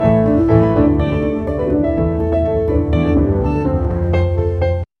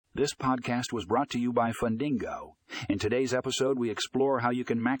This podcast was brought to you by Fundingo. In today's episode, we explore how you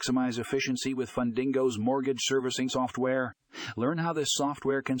can maximize efficiency with Fundingo's mortgage servicing software. Learn how this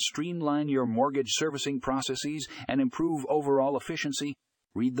software can streamline your mortgage servicing processes and improve overall efficiency.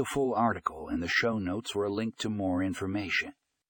 Read the full article in the show notes for a link to more information.